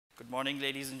morning,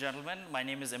 ladies and gentlemen. My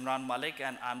name is Imran Malik,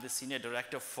 and I'm the Senior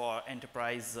Director for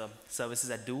Enterprise Services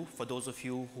at DO. For those of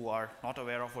you who are not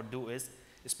aware of what DO is,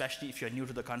 especially if you're new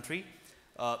to the country,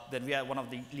 then we are one of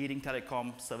the leading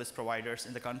telecom service providers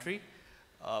in the country.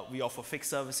 We offer fixed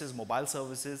services, mobile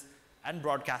services, and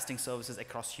broadcasting services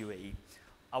across UAE.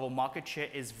 Our market share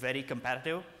is very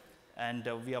competitive, and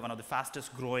we are one of the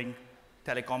fastest growing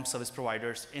telecom service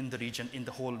providers in the region, in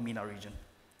the whole MENA region.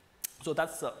 So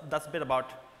that's a bit about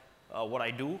what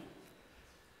I do.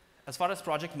 As far as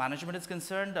project management is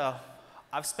concerned,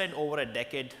 I've spent over a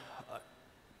decade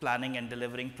planning and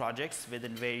delivering projects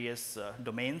within various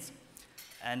domains.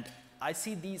 And I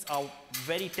see these are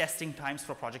very testing times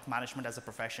for project management as a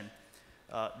profession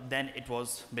than it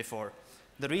was before.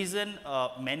 The reason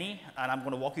many, and I'm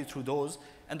going to walk you through those,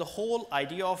 and the whole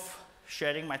idea of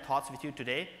sharing my thoughts with you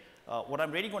today, what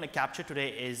I'm really going to capture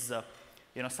today is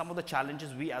some of the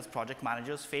challenges we as project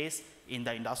managers face in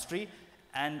the industry,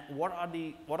 and what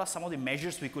are some of the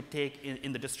measures we could take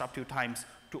in the disruptive times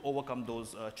to overcome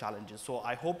those challenges. So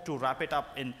I hope to wrap it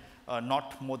up in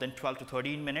not more than 12 to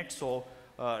 13 minutes, so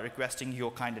requesting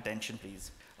your kind attention,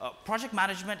 please. Project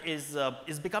management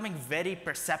is becoming very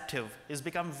perceptive, is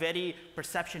become very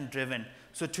perception driven.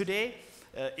 So today,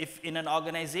 if in an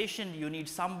organization you need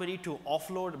somebody to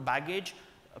offload baggage,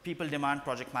 people demand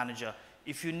project manager.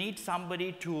 If you need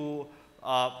somebody to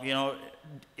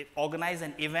organize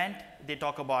an event, they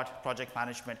talk about project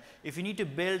management. If you need to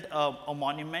build a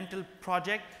monumental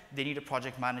project, they need a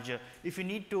project manager. If you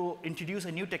need to introduce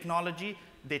a new technology,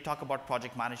 they talk about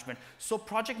project management. So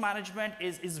project management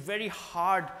is very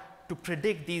hard to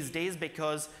predict these days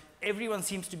because everyone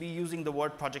seems to be using the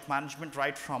word project management,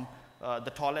 right from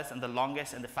the tallest and the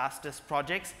longest and the fastest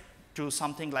projects to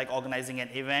something like organizing an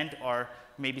event, or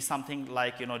maybe something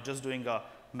like just doing a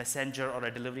messenger or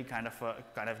a delivery kind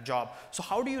of job. So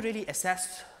how do you really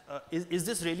assess, is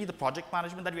this really the project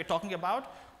management that we're talking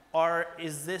about, or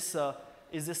is this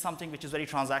something which is very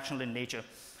transactional in nature?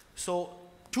 So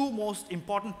two most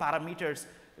important parameters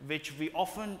which we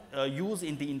often use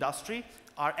in the industry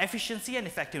are efficiency and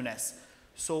effectiveness.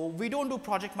 So we don't do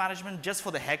project management just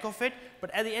for the heck of it, but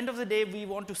at the end of the day, we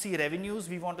want to see revenues,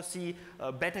 we want to see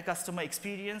better customer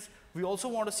experience, we also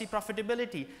want to see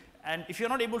profitability. And if you're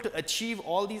not able to achieve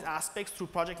all these aspects through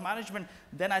project management,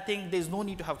 then I think there's no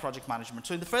need to have project management.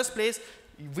 So in the first place,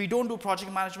 we don't do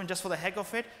project management just for the heck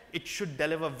of it. It should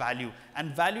deliver value,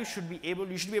 and value you should be able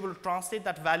to translate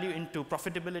that value into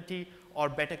profitability or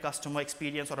better customer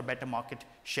experience or a better market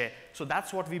share. So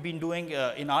that's what we've been doing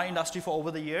in our industry for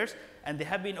over the years, and there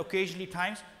have been occasionally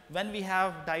times when we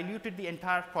have diluted the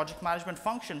entire project management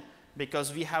function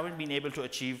because we haven't been able to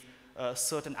achieve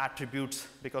certain attributes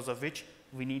because of which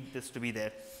we need this to be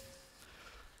there.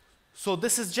 So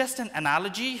this is just an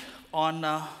analogy on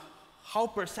how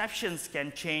perceptions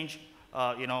can change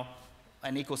an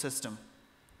ecosystem.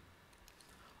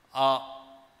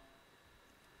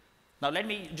 Now let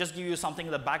me just give you something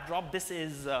in the backdrop.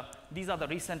 These are the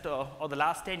recent or the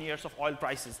last 10 years of oil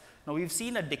prices. Now we've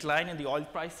seen a decline in the oil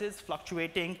prices,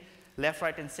 fluctuating left,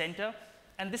 right, and center,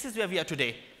 and this is where we are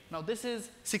today. Now this is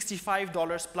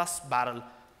 $65 plus barrel.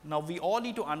 Now we all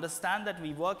need to understand that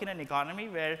we work in an economy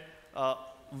where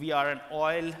we are an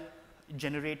oil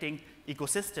generating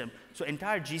ecosystem. So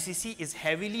entire GCC is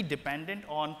heavily dependent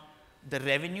on the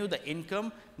revenue, the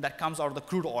income that comes out of the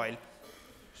crude oil.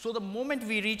 So the moment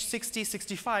we reach 60,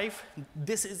 65,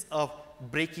 this is a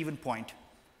break-even point.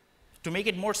 To make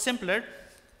it more simpler,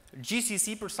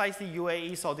 GCC, precisely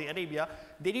UAE, Saudi Arabia,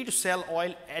 they need to sell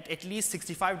oil at least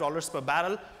 $65 per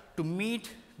barrel to meet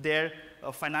their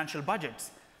financial budgets.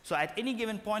 So at any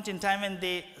given point in time when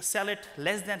they sell it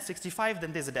less than 65,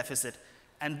 then there's a deficit.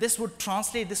 And this would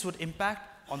translate, this would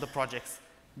impact on the projects.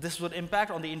 This would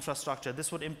impact on the infrastructure.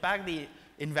 This would impact the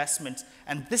investments.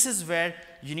 And this is where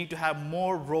you need to have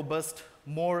more robust,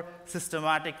 more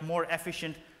systematic, more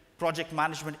efficient project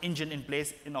management engine in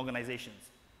place in organizations.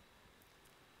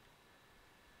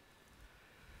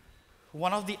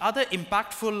 One of the other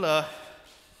impactful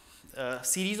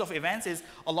series of events is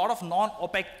a lot of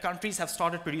non-OPEC countries have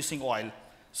started producing oil.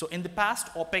 So in the past,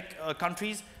 OPEC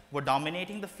countries were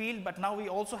dominating the field, but now we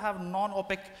also have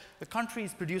non-OPEC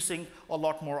countries producing a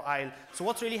lot more oil. So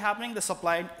what's really happening? The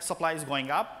supply is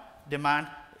going up, demand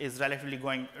is relatively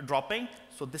dropping.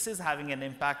 So this is having an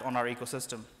impact on our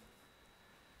ecosystem.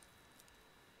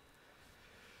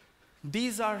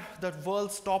 These are the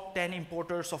world's top 10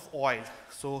 importers of oil.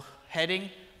 So heading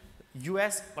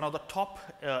US, one of the top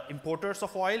importers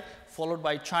of oil, followed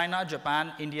by China,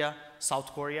 Japan, India,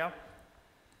 South Korea.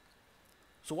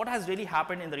 So what has really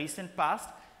happened in the recent past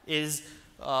is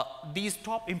these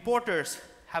top importers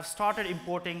have started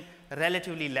importing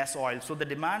relatively less oil. So the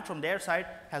demand from their side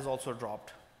has also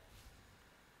dropped.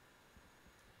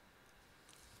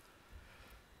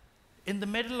 In the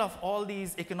middle of all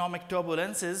these economic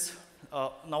turbulences,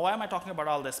 now why am I talking about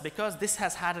all this? Because this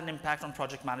has had an impact on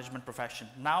project management profession.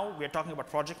 Now we are talking about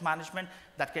project management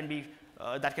that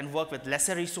can work with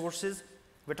lesser resources.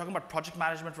 We're talking about project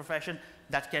management profession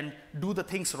that can do the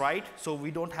things right, so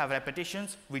we don't have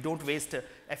repetitions, we don't waste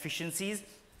efficiencies,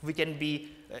 we can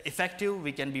be effective,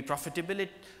 we can be profitable,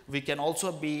 we can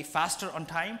also be faster on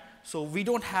time. So we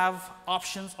don't have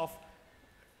options of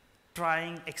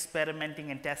trying, experimenting,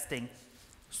 and testing.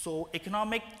 So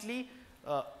economically,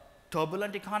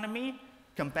 turbulent economy,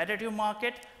 competitive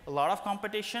market, a lot of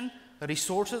competition,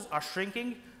 resources are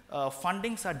shrinking,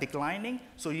 fundings are declining,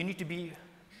 so you need to be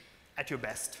at your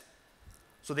best.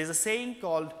 So there's a saying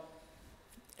called,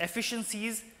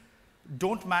 efficiencies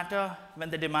don't matter when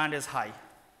the demand is high.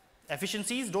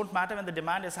 Efficiencies don't matter when the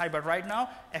demand is high, but right now,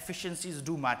 efficiencies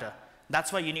do matter.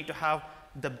 That's why you need to have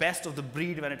the best of the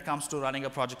breed when it comes to running a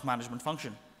project management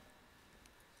function.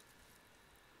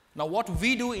 Now what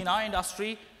we do in our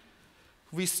industry,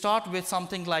 we start with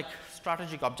something like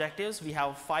strategic objectives. We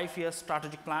have 5-year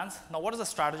strategic plans. Now what is a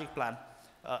strategic plan?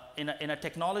 In a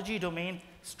technology domain,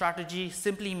 strategy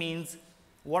simply means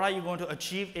what are you going to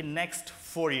achieve in next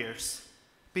 4 years,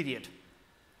 period.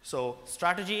 So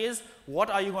strategy is what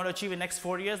are you going to achieve in next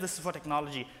 4 years? This is for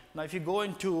technology. Now if you go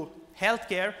into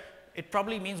healthcare, it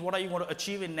probably means what are you going to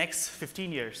achieve in next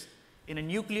 15 years. In a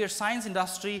nuclear science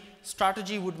industry,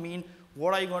 strategy would mean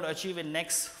what are you going to achieve in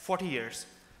next 40 years.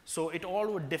 So it all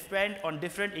would depend on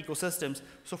different ecosystems.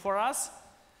 So for us,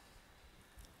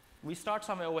 we start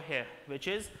somewhere over here, which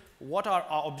is what are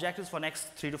our objectives for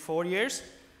next 3 to 4 years.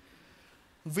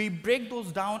 We break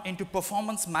those down into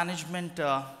performance management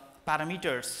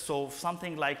parameters. So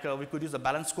something like we could use a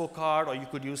balance scorecard, or you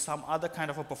could use some other kind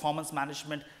of a performance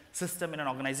management system in an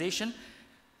organization.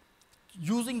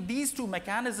 Using these two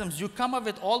mechanisms, you come up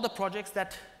with all the projects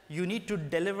that you need to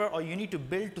deliver or you need to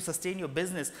build to sustain your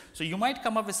business. So you might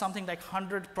come up with something like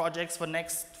 100 projects for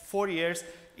next 4 years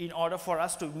in order for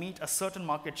us to meet a certain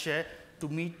market share, to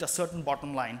meet a certain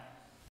bottom line.